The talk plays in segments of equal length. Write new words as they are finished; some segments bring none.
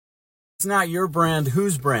It's not your brand,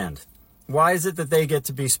 whose brand? Why is it that they get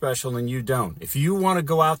to be special and you don't? If you want to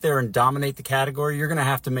go out there and dominate the category, you're going to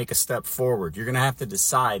have to make a step forward. You're going to have to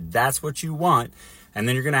decide that's what you want, and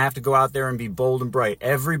then you're going to have to go out there and be bold and bright.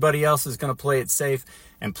 Everybody else is going to play it safe,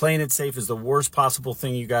 and playing it safe is the worst possible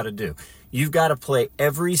thing you got to do. You've got to play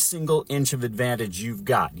every single inch of advantage you've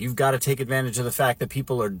got. You've got to take advantage of the fact that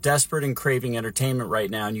people are desperate and craving entertainment right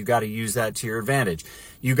now, and you got to use that to your advantage.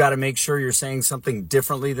 You got to make sure you're saying something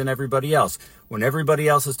differently than everybody else. When everybody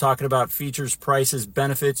else is talking about features, prices,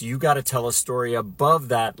 benefits, you got to tell a story above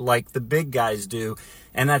that like the big guys do,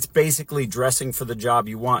 and that's basically dressing for the job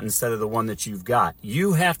you want instead of the one that you've got.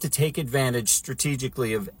 You have to take advantage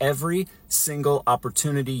strategically of every single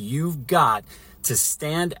opportunity you've got to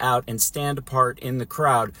stand out and stand apart in the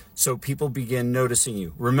crowd so people begin noticing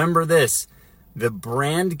you. Remember this, the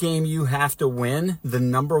brand game you have to win, the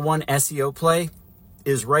number one SEO play,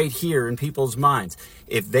 is right here in people's minds.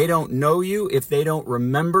 If they don't know you, if they don't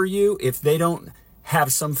remember you, if they don't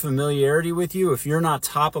have some familiarity with you, if you're not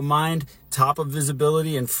top of mind, top of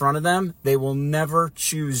visibility in front of them, they will never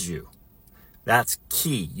choose you. That's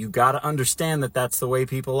key. You got to understand that that's the way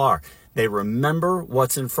people are. They remember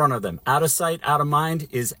what's in front of them. Out of sight, out of mind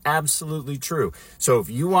is absolutely true. So if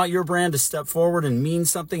you want your brand to step forward and mean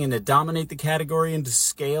something and to dominate the category and to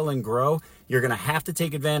scale and grow, you're going to have to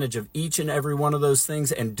take advantage of each and every one of those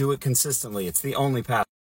things and do it consistently. It's the only path.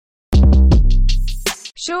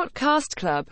 Shortcast Club.